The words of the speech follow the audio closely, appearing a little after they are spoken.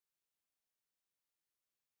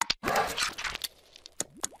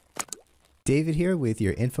David here with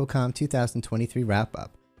your InfoComm 2023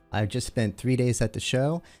 wrap-up. I've just spent 3 days at the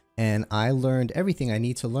show, and I learned everything I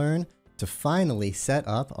need to learn to finally set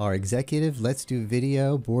up our executive Let's Do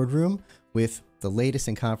Video boardroom with the latest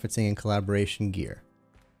in conferencing and collaboration gear.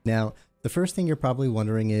 Now, the first thing you're probably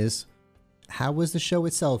wondering is, how was the show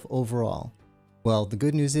itself overall? Well, the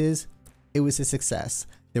good news is, it was a success.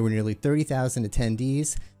 There were nearly 30,000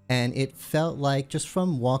 attendees, and it felt like, just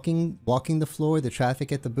from walking the floor, the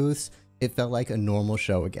traffic at the booths, it felt like a normal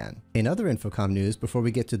show again. In other InfoComm news, before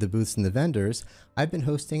we get to the booths and the vendors, I've been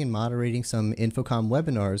hosting and moderating some InfoComm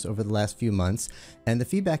webinars over the last few months, and the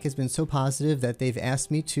feedback has been so positive that they've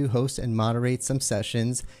asked me to host and moderate some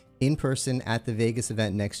sessions in person at the Vegas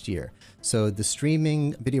event next year. So the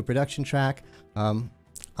streaming video production track,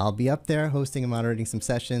 I'll be up there hosting and moderating some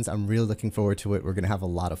sessions. I'm really looking forward to it. We're gonna have a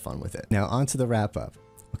lot of fun with it. Now on to the wrap up.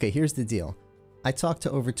 Okay, here's the deal. I talked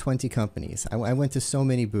to over 20 companies. I went to so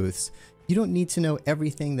many booths. You don't need to know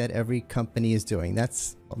everything that every company is doing.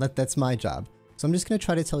 That's my job. So I'm just going to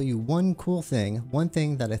try to tell you one cool thing, one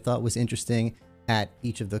thing that I thought was interesting at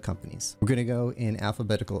each of the companies. We're going to go in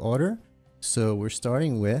alphabetical order. So we're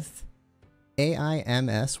starting with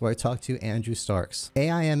AIMS, where I talked to Andrew Starks.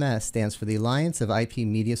 AIMS stands for the Alliance of IP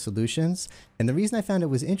Media Solutions. And the reason I found it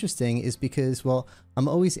was interesting is because, well, I'm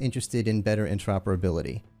always interested in better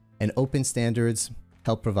interoperability, and open standards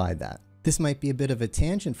help provide that. This might be a bit of a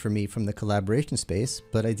tangent for me from the collaboration space,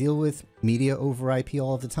 but I deal with media over IP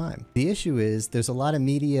all the time. The issue is there's a lot of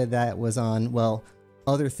media that was on, well,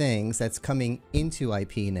 other things that's coming into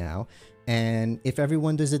IP now. And if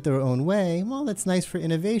everyone does it their own way, well, that's nice for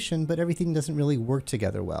innovation, but everything doesn't really work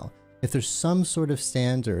together well. If there's some sort of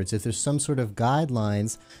standards, if there's some sort of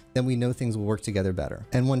guidelines, then we know things will work together better.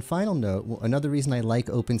 And one final note, another reason I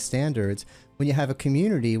like open standards, when you have a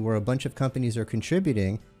community where a bunch of companies are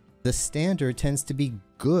contributing, the standard tends to be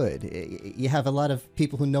good. You have a lot of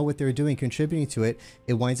people who know what they're doing contributing to it.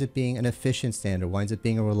 It winds up being an efficient standard, winds up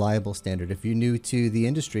being a reliable standard. If you're new to the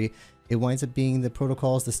industry, it winds up being the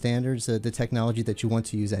protocols, the standards, the technology that you want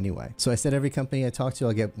to use anyway. So I said every company I talk to,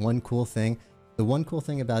 I'll get one cool thing. The one cool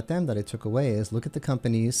thing about them that I took away is look at the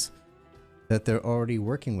companies that they're already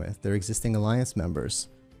working with, their existing alliance members.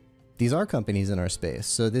 These are companies in our space,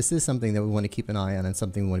 so this is something that we want to keep an eye on and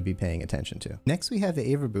something we want to be paying attention to. Next, we have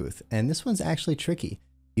the AVer booth, and this one's actually tricky.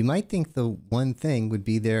 You might think the one thing would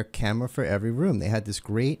be their camera for every room. They had this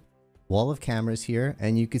great wall of cameras here,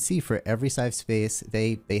 and you could see for every size space,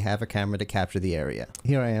 they have a camera to capture the area.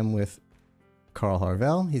 Here I am with Carl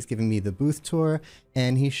Harvell. He's giving me the booth tour,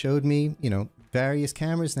 and he showed me, various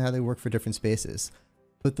cameras and how they work for different spaces.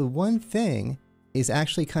 But the one thing is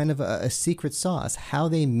actually kind of a secret sauce, how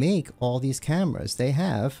they make all these cameras. They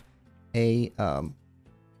have a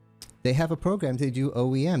program to do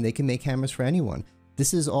OEM. They can make cameras for anyone.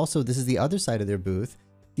 This is the other side of their booth.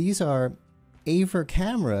 These are AVer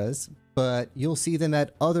cameras, but you'll see them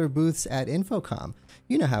at other booths at InfoComm.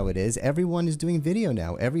 You know how it is. Everyone is doing video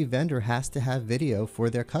now. Every vendor has to have video for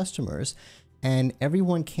their customers. And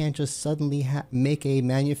everyone can't just suddenly make a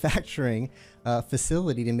manufacturing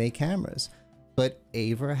facility to make cameras. But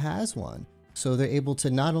AVer has one. So they're able to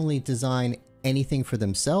not only design anything for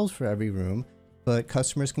themselves for every room, but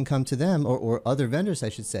customers can come to them, or other vendors, I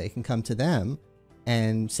should say, can come to them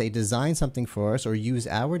and say, design something for us or use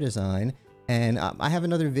our design. And I have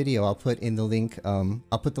another video I'll put in the link,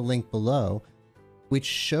 I'll put the link below, which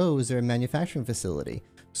shows their manufacturing facility.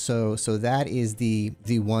 So that is the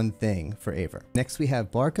one thing for AVer. Next we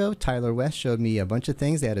have Barco. Tyler West showed me a bunch of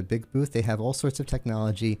things. They had a big booth. They have all sorts of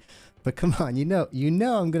technology. But come on, you know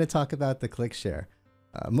I'm going to talk about the ClickShare.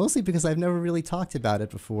 Mostly because I've never really talked about it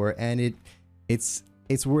before, and it's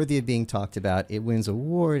worthy of being talked about. It wins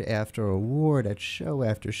award after award at show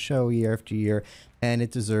after show, year after year, and it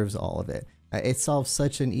deserves all of it. It solves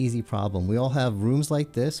such an easy problem. We all have rooms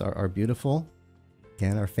like this, our beautiful,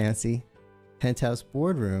 again, our fancy penthouse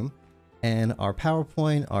boardroom, and our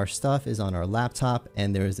PowerPoint, our stuff is on our laptop,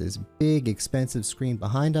 and there's this big expensive screen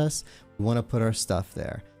behind us. We want to put our stuff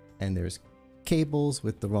there, and there's cables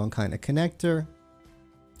with the wrong kind of connector,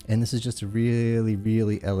 and this is just a really,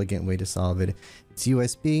 really elegant way to solve it. It's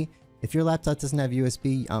USB. If your laptop doesn't have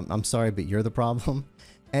USB, I'm sorry, but you're the problem.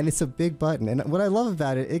 And it's a big button, and what I love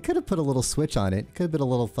about it, it could have put a little switch on it. It could have been a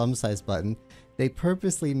little thumb-sized button. They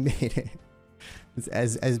purposely made it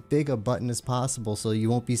as big a button as possible so you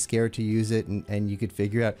won't be scared to use it, and you could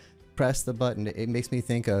figure out, press the button. It makes me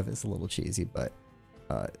think of, it's a little cheesy, but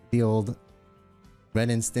the old Ren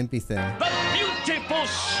and Stimpy thing. The beautiful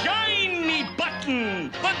shiny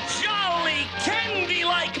button, the jolly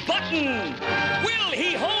candy-like button. Will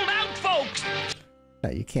he hold out, folks? No,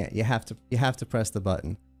 you can't. You have to press the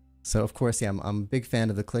button. So of course, yeah, I'm a big fan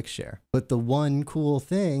of the ClickShare. But the one cool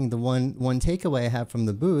thing, the one takeaway I have from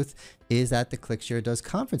the booth is that the ClickShare does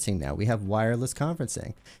conferencing now. We have wireless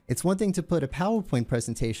conferencing. It's one thing to put a PowerPoint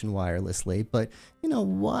presentation wirelessly, but you know,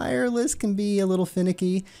 wireless can be a little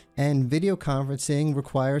finicky, and video conferencing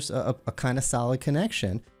requires a kind of solid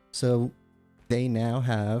connection. So they now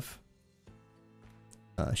have,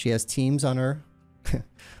 she has Teams on her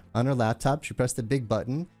on her laptop. She pressed the big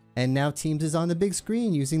button, and now Teams is on the big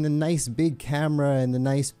screen using the nice big camera and the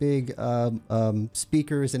nice big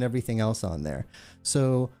speakers and everything else on there.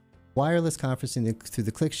 So wireless conferencing through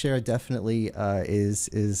the ClickShare definitely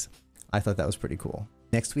is I thought that was pretty cool.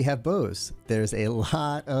 Next we have Bose. There's a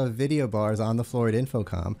lot of video bars on the floor at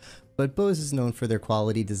InfoComm, but Bose is known for their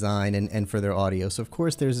quality design and for their audio. So of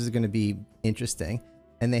course theirs is going to be interesting.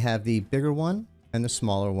 And they have the bigger one and the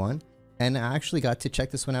smaller one. And I actually got to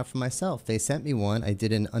check this one out for myself. They sent me one. I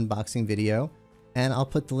did an unboxing video, and I'll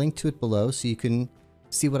put the link to it below so you can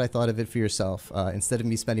see what I thought of it for yourself. Instead of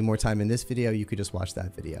me spending more time in this video, you could just watch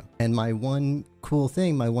that video. And my one cool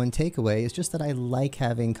thing, my one takeaway is just that I like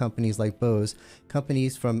having companies like Bose,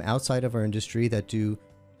 companies from outside of our industry that do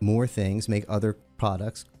more things, make other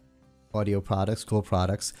products, audio products, cool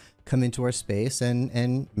products, come into our space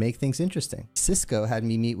and make things interesting. Cisco had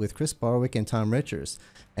me meet with Chris Barwick and Tom Richards,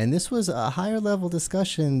 and this was a higher level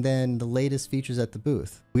discussion than the latest features at the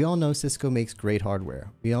booth. We all know Cisco makes great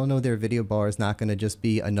hardware. We all know their video bar is not going to just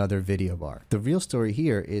be another video bar. The real story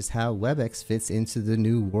here is how WebEx fits into the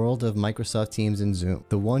new world of Microsoft Teams and Zoom.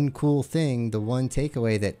 The one cool thing, the one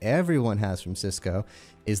takeaway that everyone has from Cisco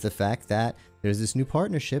is the fact that there's this new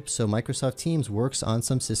partnership, so Microsoft Teams works on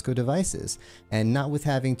some Cisco devices, and not with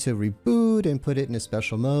having to reboot and put it in a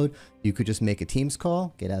special mode. You could just make a Teams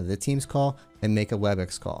call, get out of the Teams call, and make a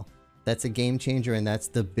WebEx call. That's a game changer, and that's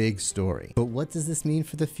the big story. But what does this mean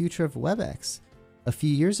for the future of WebEx? A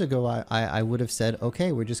few years ago, I would have said,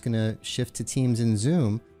 okay, we're just gonna shift to Teams and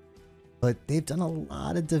Zoom, but they've done a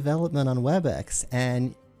lot of development on WebEx,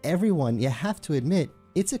 and everyone, you have to admit,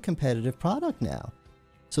 it's a competitive product now.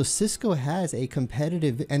 So Cisco has a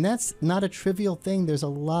competitive, and that's not a trivial thing. There's a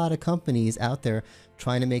lot of companies out there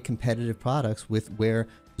trying to make competitive products with where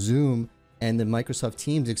Zoom and the Microsoft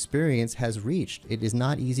Teams experience has reached. It is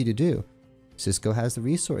not easy to do. Cisco has the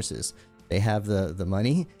resources. They have the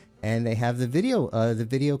money, and they have the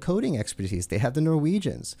video coding expertise. They have the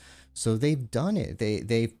Norwegians. So they've done it.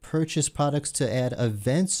 They've purchased products to add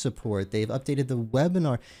event support. They've updated the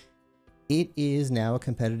webinar. It is now a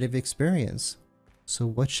competitive experience. So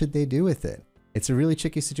what should they do with it? It's a really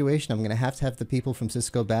tricky situation. I'm going to have the people from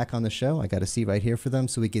Cisco back on the show. I got a seat right here for them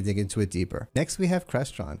so we can dig into it deeper. Next, we have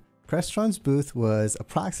Crestron. Crestron's booth was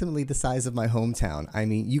approximately the size of my hometown. I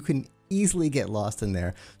mean, you can easily get lost in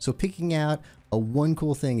there. So picking out one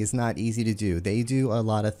cool thing is not easy to do. They do a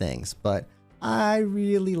lot of things, but I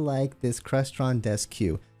really like this Crestron Desk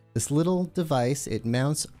Q. This little device, it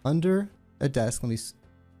mounts under a desk. Let me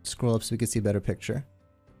scroll up so we can see a better picture.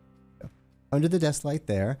 Under the desk light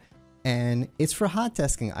there, and it's for hot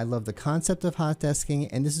desking. I love the concept of hot desking,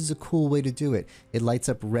 and this is a cool way to do it. It lights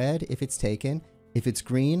up red if it's taken. If it's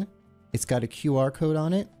green, it's got a QR code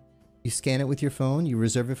on it. You scan it with your phone, you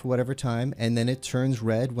reserve it for whatever time, and then it turns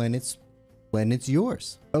red when it's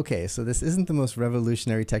yours. Okay, so this isn't the most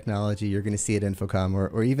revolutionary technology you're going to see at InfoComm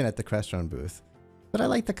or even at the Crestron booth, but I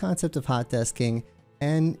like the concept of hot desking,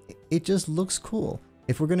 and it just looks cool.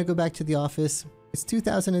 If we're going to go back to the office, it's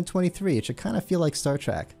 2023. It should kind of feel like Star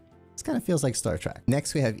Trek. This kind of feels like Star Trek.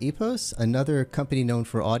 Next, we have EPOS, another company known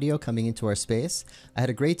for audio coming into our space. I had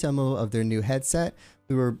a great demo of their new headset.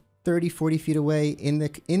 We were 30, 40 feet away in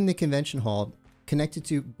the convention hall,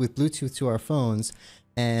 connected with Bluetooth to our phones,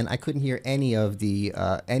 and I couldn't hear any of the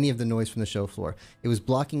noise from the show floor. It was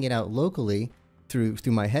blocking it out locally through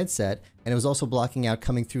my headset, and it was also blocking out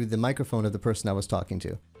coming through the microphone of the person I was talking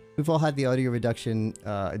to. We've all had the audio reduction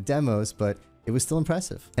demos, but it was still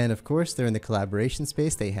impressive. And of course, they're in the collaboration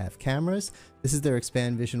space. They have cameras. This is their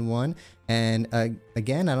Expand Vision 1. And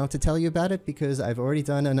again, I don't have to tell you about it because I've already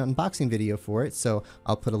done an unboxing video for it. So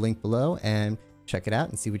I'll put a link below and check it out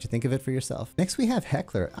and see what you think of it for yourself. Next, we have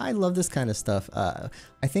Heckler. I love this kind of stuff. I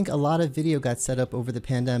think a lot of video got set up over the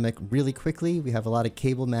pandemic really quickly. We have a lot of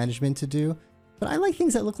cable management to do. But I like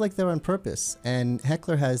things that look like they're on purpose. And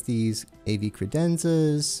Heckler has these AV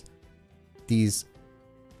credenzas, these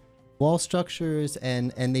wall structures,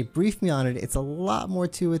 and they briefed me on it. It's a lot more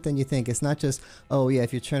to it than you think. It's not just, oh yeah,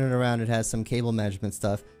 if you turn it around, it has some cable management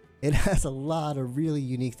stuff. It has a lot of really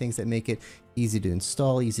unique things that make it easy to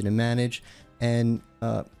install, easy to manage, and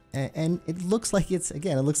it looks like it's,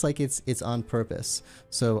 again, it looks like it's on purpose.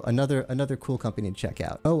 So another cool company to check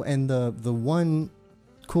out. Oh, and the one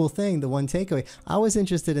cool thing, the one takeaway, I was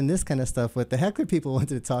interested in this kind of stuff. What the Heckler people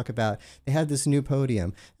wanted to talk about, they had this new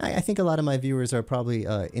podium. I think a lot of my viewers are probably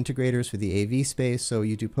integrators for the AV space. So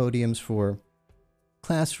you do podiums for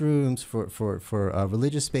classrooms, for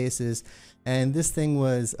religious spaces. And this thing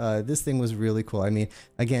was really cool. I mean,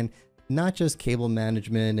 again, not just cable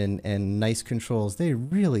management and nice controls. They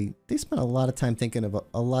spent a lot of time thinking of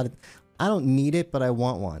a lot of, I don't need it, but I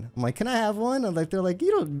want one. I'm like, can I have one? I'm like, they're like,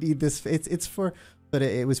 you don't need this. It's for, but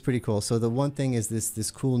it was pretty cool. So the one thing is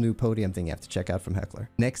this cool new podium thing you have to check out from Heckler.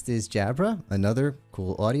 Next is Jabra, another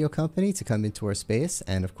cool audio company to come into our space.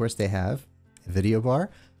 And of course they have a video bar.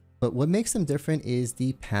 But what makes them different is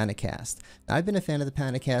the Panicast. Now, I've been a fan of the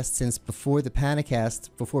Panicast since before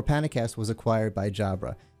Panicast was acquired by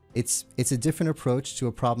Jabra. It's a different approach to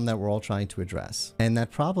a problem that we're all trying to address. And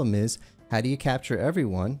that problem is, how do you capture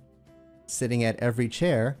everyone sitting at every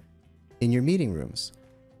chair in your meeting rooms?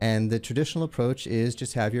 And the traditional approach is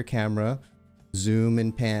just have your camera zoom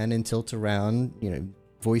and pan and tilt around, you know,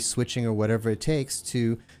 voice switching or whatever it takes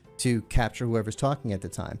to capture whoever's talking at the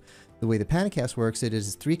time. The way the Panicast works, it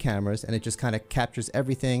is 3 cameras and it just kind of captures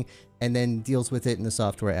everything and then deals with it in the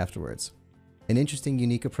software afterwards. An interesting,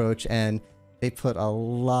 unique approach, and they put a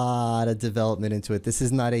lot of development into it. This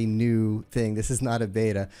is not a new thing. This is not a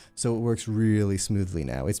beta. So it works really smoothly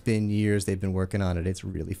now. It's been years they've been working on it. It's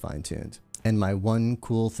really fine-tuned. And my one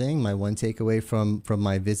cool thing, my one takeaway from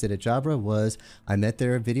my visit at Jabra was I met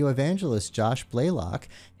their video evangelist, Josh Blaylock,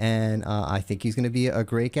 and I think he's going to be a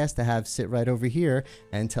great guest to have sit right over here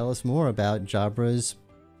and tell us more about Jabra's,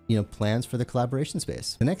 you know, plans for the collaboration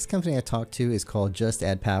space. The next company I talked to is called Just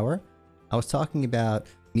Add Power. I was talking about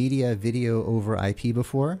media video over IP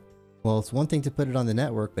before. Well, it's one thing to put it on the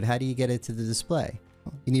network, but how do you get it to the display?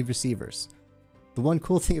 Well, you need receivers. The one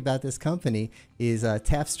cool thing about this company is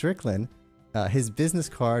Taft Strickland, his business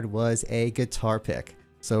card was a guitar pick.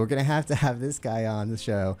 So we're going to have this guy on the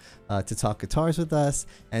show to talk guitars with us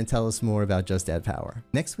and tell us more about Just Add Power.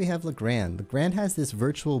 Next we have Legrand. Legrand has this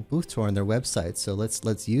virtual booth tour on their website, so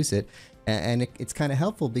let's use it. And it's kind of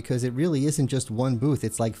helpful because it really isn't just one booth,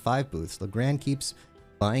 it's like 5 booths. Legrand keeps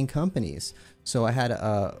buying companies. So I had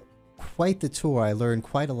quite the tour. I learned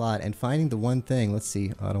quite a lot, and finding the one thing, let's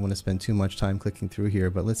see, I don't want to spend too much time clicking through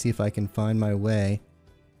here, but let's see if I can find my way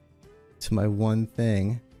to my one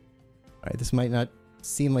thing. All right, this might not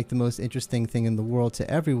seem like the most interesting thing in the world to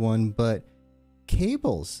everyone, but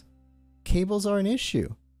cables are an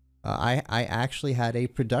issue. I actually had a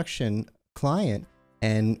production client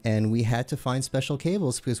and we had to find special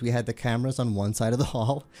cables because we had the cameras on one side of the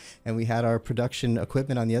hall and we had our production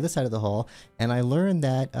equipment on the other side of the hall. And I learned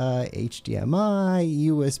that HDMI,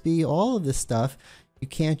 USB, all of this stuff, you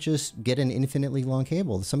can't just get an infinitely long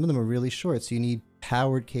cable. Some of them are really short, so you need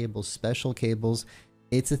powered cables, special cables.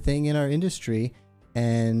 It's a thing in our industry.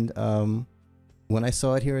 And when I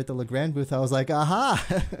saw it here at the Legrand booth, I was like, aha,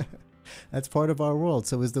 that's part of our world.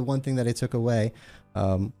 So it was the one thing that I took away.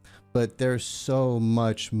 But there's so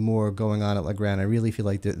much more going on at Legrand. I really feel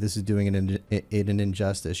like this is doing it an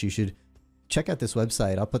injustice. You should check out this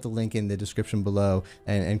website. I'll put the link in the description below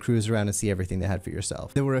and cruise around and see everything they had for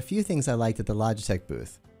yourself. There were a few things I liked at the Logitech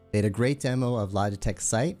booth. They had a great demo of Logitech's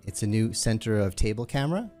site. It's a new center of table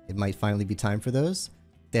camera. It might finally be time for those.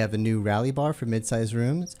 They have a new rally bar for mid-size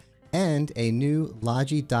rooms and a new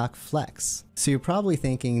Logi Dock Flex. So you're probably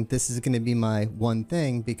thinking this is going to be my one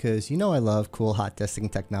thing because you know I love cool hot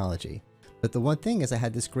desking technology. But the one thing is I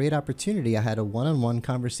had this great opportunity. I had a one-on-one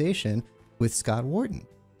conversation with Scott Wharton.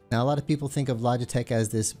 Now a lot of people think of Logitech as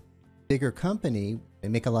this bigger company. They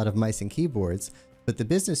make a lot of mice and keyboards, but the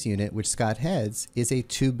business unit, which Scott heads, is a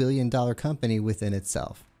 $2 billion company within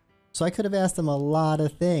itself. So I could have asked him a lot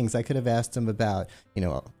of things. I could have asked him about, you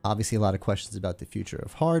know, obviously a lot of questions about the future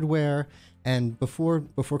of hardware. And before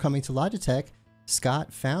coming to Logitech,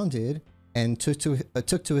 Scott founded and took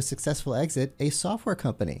to a successful exit a software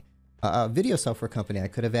company, a video software company. I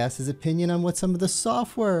could have asked his opinion on what some of the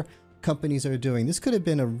software companies are doing. This could have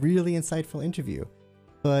been a really insightful interview.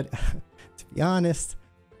 But to be honest,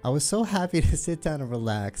 I was so happy to sit down and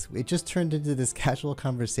relax. It just turned into this casual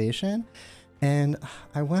conversation. And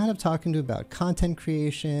I wound up talking to him about content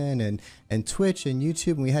creation and Twitch and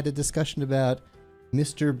YouTube. And we had a discussion about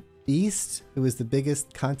Mr. Beast, who is the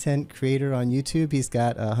biggest content creator on YouTube. He's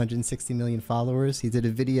got 160 million followers. He did a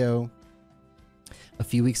video a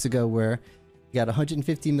few weeks ago where he got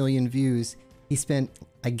 150 million views. He spent,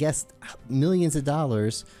 I guess, millions of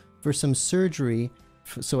dollars for some surgery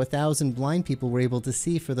so 1,000 blind people were able to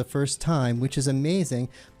see for the first time, which is amazing.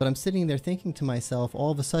 But I'm sitting there thinking to myself,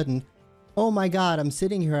 all of a sudden, oh my God, I'm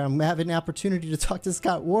sitting here, I'm having an opportunity to talk to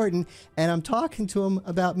Scott Wharton, and I'm talking to him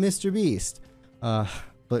about Mr. Beast.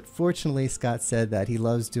 but fortunately Scott said that he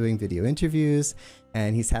loves doing video interviews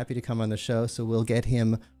and he's happy to come on the show, so we'll get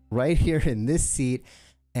him right here in this seat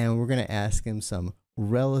and we're going to ask him some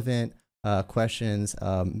relevant questions.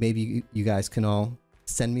 Maybe you guys can all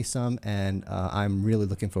send me some, and I'm really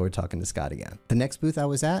looking forward to talking to Scott again. The next booth I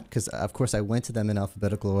was at, because of course I went to them in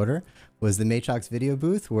alphabetical order, was the Matrox video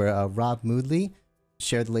booth, where Rob Moodley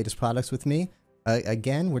shared the latest products with me.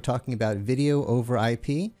 Again, we're talking about video over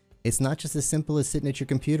IP. It's not just as simple as sitting at your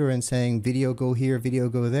computer and saying video go here, video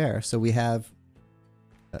go there. So we have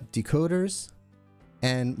decoders,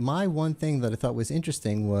 and my one thing that I thought was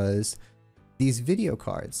interesting was these video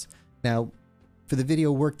cards. Now, for the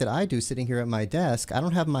video work that I do sitting here at my desk, I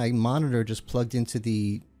don't have my monitor just plugged into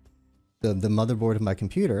the motherboard of my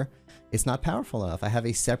computer. It's not powerful enough. I have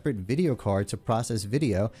a separate video card to process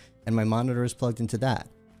video, and my monitor is plugged into that.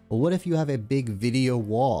 Well, what if you have a big video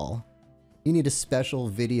wall? You need a special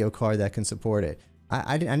video card that can support it.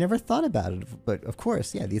 I never thought about it, but of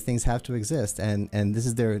course, yeah, these things have to exist, and this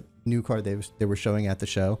is their new card they were showing at the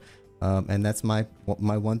show. And that's my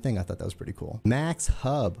one thing. I thought that was pretty cool.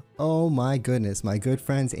 MAXHUB. Oh my goodness. My good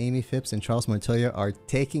friends Amy Phipps and Charles Montoya are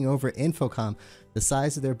taking over InfoComm. The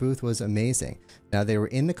size of their booth was amazing. Now, they were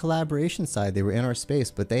in the collaboration side. They were in our space,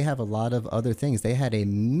 but they have a lot of other things. They had a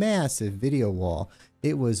massive video wall.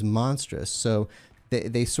 It was monstrous. So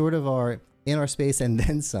they sort of are in our space and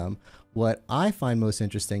then some. What I find most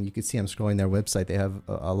interesting, you can see I'm scrolling their website. They have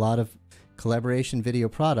a lot of collaboration video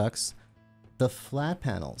products. The flat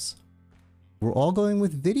panels. We're all going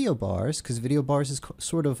with video bars because video bars is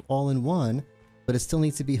sort of all in one, but it still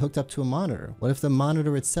needs to be hooked up to a monitor. What if the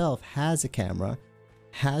monitor itself has a camera,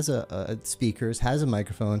 has a speakers, has a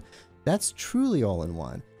microphone? That's truly all in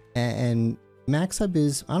one. And MAXHUB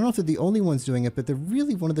is, I don't know if they're the only ones doing it, but they're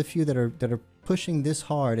really one of the few that are pushing this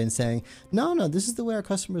hard and saying, no, this is the way our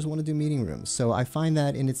customers want to do meeting rooms. So I find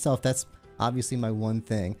that in itself, that's obviously my one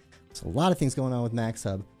thing. There's a lot of things going on with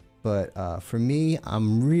MAXHUB. But for me,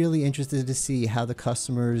 I'm really interested to see how the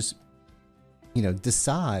customers,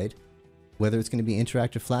 decide whether it's going to be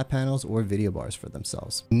interactive flat panels or video bars for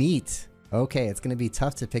themselves. Neat. Okay, it's going to be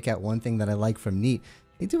tough to pick out one thing that I like from Neat.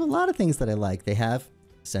 They do a lot of things that I like. They have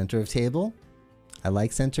center of table. I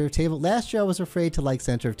like center of table. Last year I was afraid to like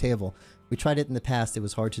center of table. We tried it in the past. It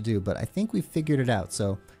was hard to do, but I think we figured it out.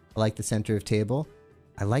 So I like the center of table.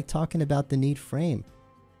 I like talking about the Neat frame.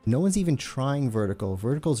 No one's even trying vertical.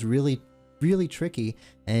 Vertical's really, really tricky,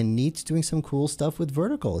 and Neat's doing some cool stuff with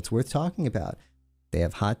vertical. It's worth talking about. They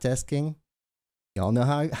have hot desking. Y'all know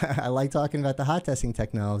how I like talking about the hot desking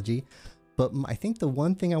technology, but I think the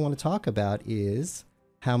one thing I want to talk about is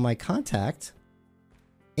how my contact,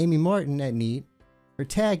 Amy Martin at Neat, her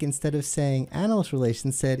tag, instead of saying analyst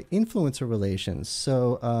relations, said influencer relations.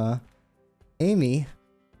 So, Amy,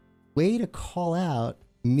 way to call out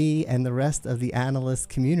me and the rest of the analyst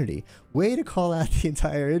community. Way to call out the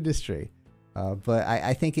entire industry. But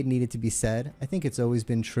I think it needed to be said. I think it's always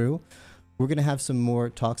been true. We're going to have some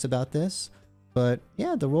more talks about this. But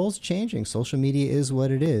yeah, the role's changing. Social media is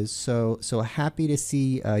what it is. So happy to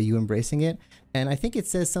see you embracing it. And I think it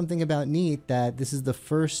says something about Neat that this is the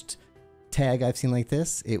first tag I've seen like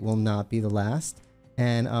this. It will not be the last.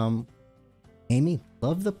 And Amy,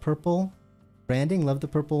 love the purple branding. Love the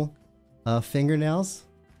purple fingernails.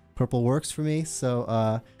 Purple works for me,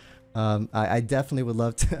 so I definitely would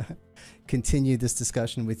love to continue this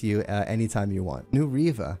discussion with you anytime you want.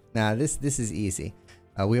 Nureva. Now this is easy.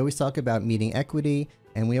 We always talk about meeting equity,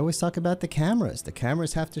 and we always talk about the cameras. The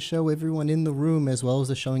cameras have to show everyone in the room as well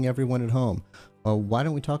as showing everyone at home. Why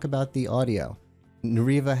don't we talk about the audio?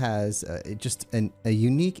 Nureva has just a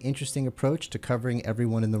unique, interesting approach to covering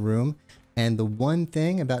everyone in the room. And the one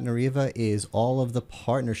thing about Nureva is all of the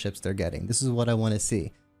partnerships they're getting. This is what I want to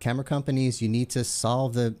see. Camera companies, you need to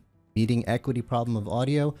solve the meeting equity problem of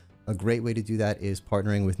audio. A great way to do that is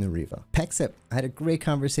partnering with Nureva. Pexip, I had a great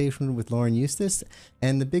conversation with Lauren Eustace,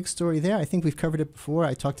 and the big story there, I think we've covered it before,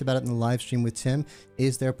 I talked about it in the live stream with Tim,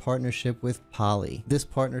 is their partnership with Poly. This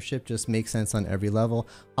partnership just makes sense on every level.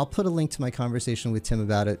 I'll put a link to my conversation with Tim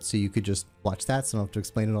about it so you could just watch that, so I don't have to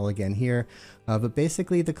explain it all again here. But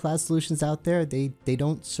basically, the cloud solutions out there, they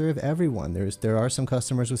don't serve everyone. There are some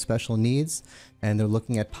customers with special needs, and they're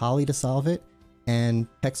looking at Poly to solve it, and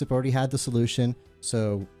Pexip already had the solution,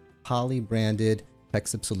 so Poly branded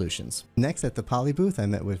Pexip solutions. Next at the Poly booth, I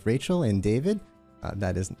met with Rachel and David.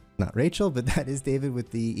 That is not Rachel, but that is David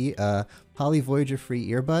with the Poly Voyager free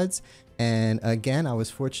earbuds. And again, I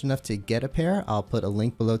was fortunate enough to get a pair. I'll put a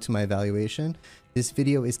link below to my evaluation. This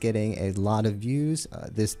video is getting a lot of views.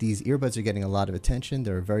 These earbuds are getting a lot of attention.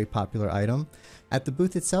 They're a very popular item. At the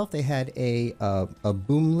booth itself, they had a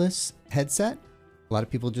boomless headset. A lot of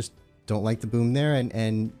people just don't like the boom there,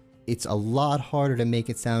 and it's a lot harder to make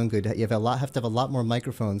it sound good. You have to have a lot more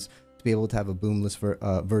microphones to be able to have a boomless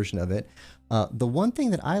version of it. The one thing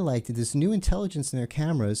that I liked is this new intelligence in their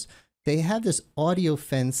cameras. They have this audio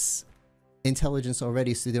fence intelligence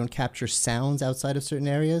already, so they don't capture sounds outside of certain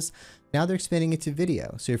areas. Now they're expanding it to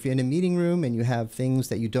video. So if you're in a meeting room and you have things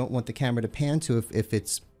that you don't want the camera to pan to, if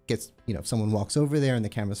if someone walks over there and the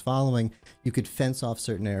camera's following, you could fence off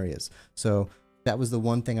certain areas. So that was the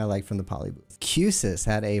one thing I liked from the Poly booth. Q-SYS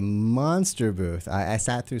had a monster booth. I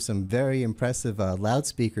sat through some very impressive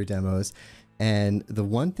loudspeaker demos, and the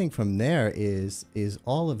one thing from there is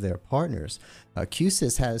all of their partners.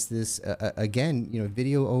 Q-SYS has this again,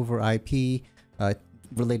 video over IP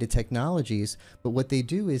related technologies, but what they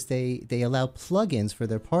do is they allow plugins for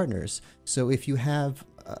their partners. So if you have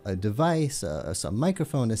a device, some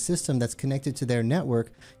microphone, a system that's connected to their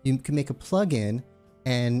network, you can make a plugin,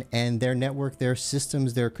 and their network, their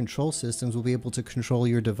systems, their control systems will be able to control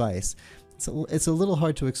your device. It's a little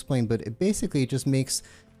hard to explain, but it basically just makes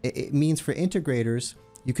it means for integrators,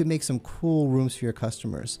 you could make some cool rooms for your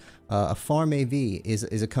customers. Farm AV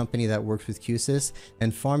is a company that works with Q-SYS,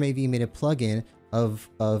 and Farm AV made a plugin of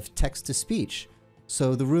text to speech,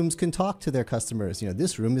 so the rooms can talk to their customers.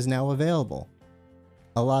 This room is now available.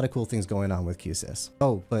 A lot of cool things going on with Q-SYS.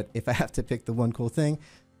 Oh, but if I have to pick the one cool thing,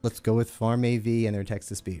 let's go with Farm AV and their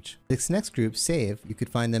text-to-speech. This next group, Save, you could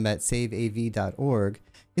find them at saveav.org,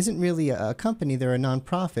 isn't really a company, they're a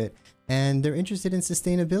nonprofit, and they're interested in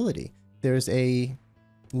sustainability. There's a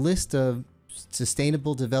list of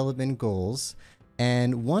sustainable development goals,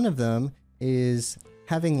 and one of them is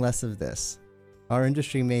having less of this. Our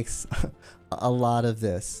industry makes a lot of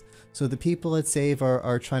this. So the people at Save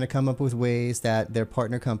are trying to come up with ways that their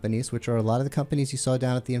partner companies, which are a lot of the companies you saw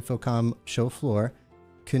down at the InfoComm show floor,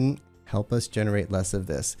 can help us generate less of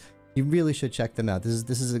this. You really should check them out.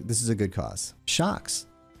 This is a good cause. Shokz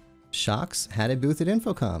had a booth at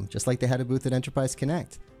InfoComm, just like they had a booth at Enterprise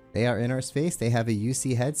Connect. They are in our space. They have a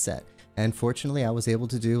UC headset, and fortunately, I was able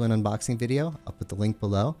to do an unboxing video. I'll put the link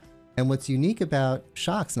below. And what's unique about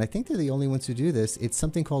Shokz, and I think they're the only ones who do this, it's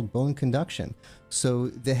something called bone conduction. So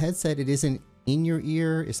the headset, it isn't in your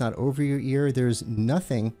ear, it's not over your ear. There's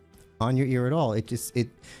nothing on your ear at all.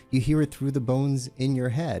 You hear it through the bones in your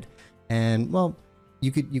head. And well, you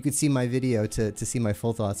could see my video to see my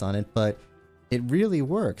full thoughts on it, but it really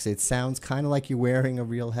works. It sounds kind of like you're wearing a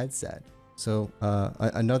real headset. So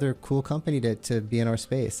another cool company to be in our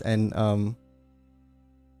space. And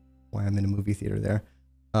why I'm in a movie theater there.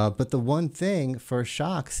 But the one thing for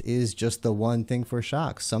Shokz is just the one thing for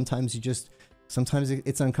Shokz. Sometimes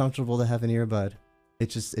it's uncomfortable to have an earbud.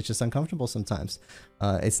 It's just uncomfortable sometimes.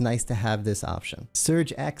 It's nice to have this option.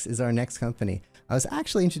 SurgeX is our next company. I was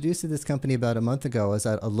actually introduced to this company about a month ago. I was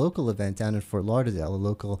at a local event down in Fort Lauderdale. A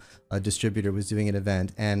local distributor was doing an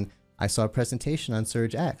event, and I saw a presentation on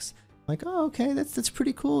SurgeX. I'm like, oh, okay, that's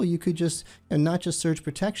pretty cool. You could just, not just surge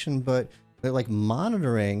protection, but they're like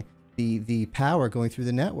monitoring the power going through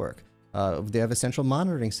the network. They have a central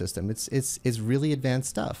monitoring system. It's really advanced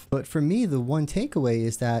stuff. But for me, the one takeaway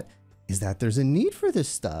is that there's a need for this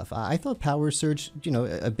stuff. I thought power surge,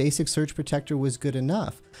 a basic surge protector was good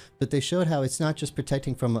enough, but they showed how it's not just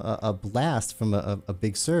protecting from a blast from a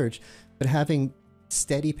big surge, but having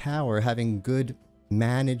steady power, having good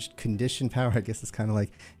managed conditioned power. I guess it's kind of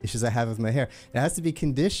like issues I have with my hair. It has to be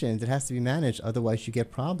conditioned, it has to be managed, otherwise you get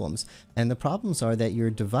problems. And the problems are that your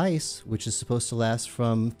device, which is supposed to last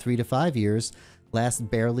from 3 to 5 years, lasts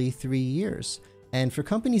barely 3 years. And for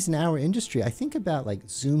companies in our industry, I think about like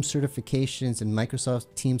Zoom certifications and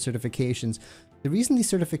Microsoft Teams certifications. The reason these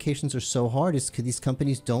certifications are so hard is because these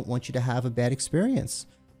companies don't want you to have a bad experience.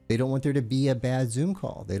 They don't want there to be a bad Zoom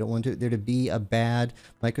call. They don't want there to be a bad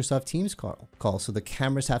Microsoft Teams call. So the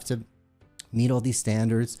cameras have to meet all these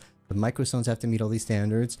standards. The microphones have to meet all these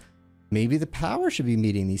standards. Maybe the power should be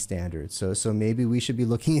meeting these standards. So maybe we should be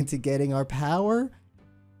looking into getting our power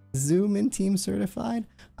Zoom and Teams certified.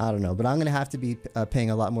 I don't know, but I'm going to have to be paying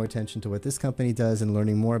a lot more attention to what this company does and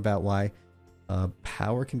learning more about why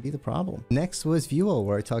power can be the problem. Next was VuWall,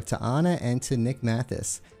 where I talked to Anna and to Nick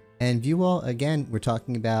Mathis. And VuWall, again, we're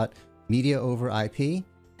talking about media over IP.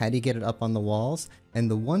 How do you get it up on the walls?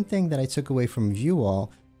 And the one thing that I took away from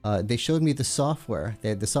VuWall, they showed me the software.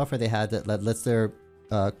 The software they had that lets their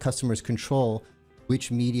customers control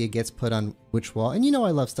which media gets put on which wall. And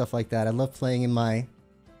I love stuff like that. I love playing in my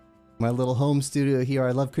little home studio here.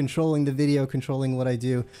 I love controlling the video, controlling what I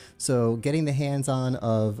do. So getting the hands-on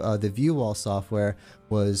of the VuWall software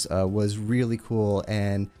was really cool,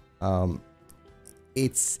 and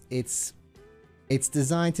it's it's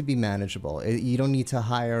designed to be manageable. You don't need to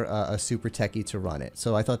hire a super techie to run it.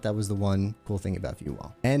 So I thought that was the one cool thing about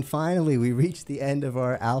VuWall. And finally, we reached the end of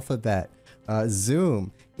our alphabet.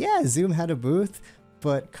 Zoom. Yeah, Zoom had a booth,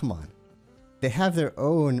 but come on. They have their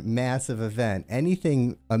own massive event.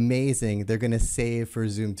 Anything amazing, they're going to save for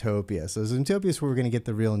Zoomtopia. So Zoomtopia is where we're going to get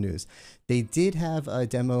the real news. They did have a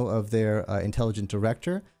demo of their intelligent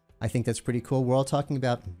director. I think that's pretty cool. We're all talking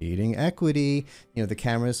about meeting equity. You know, the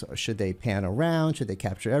cameras, should they pan around? Should they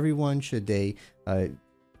capture everyone? Should they,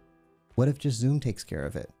 what if just Zoom takes care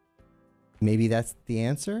of it? Maybe that's the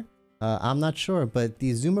answer. I'm not sure, but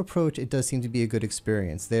the Zoom approach, it does seem to be a good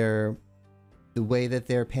experience. The way that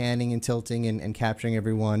they're panning and tilting and capturing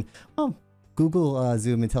everyone. Oh, Google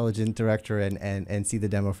Zoom Intelligent Director and see the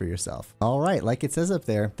demo for yourself. All right, like it says up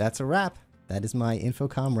there, that's a wrap. That is my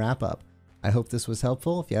InfoComm wrap up. I hope this was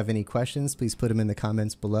helpful. If you have any questions, please put them in the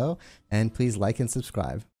comments below, and please like and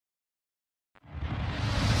subscribe.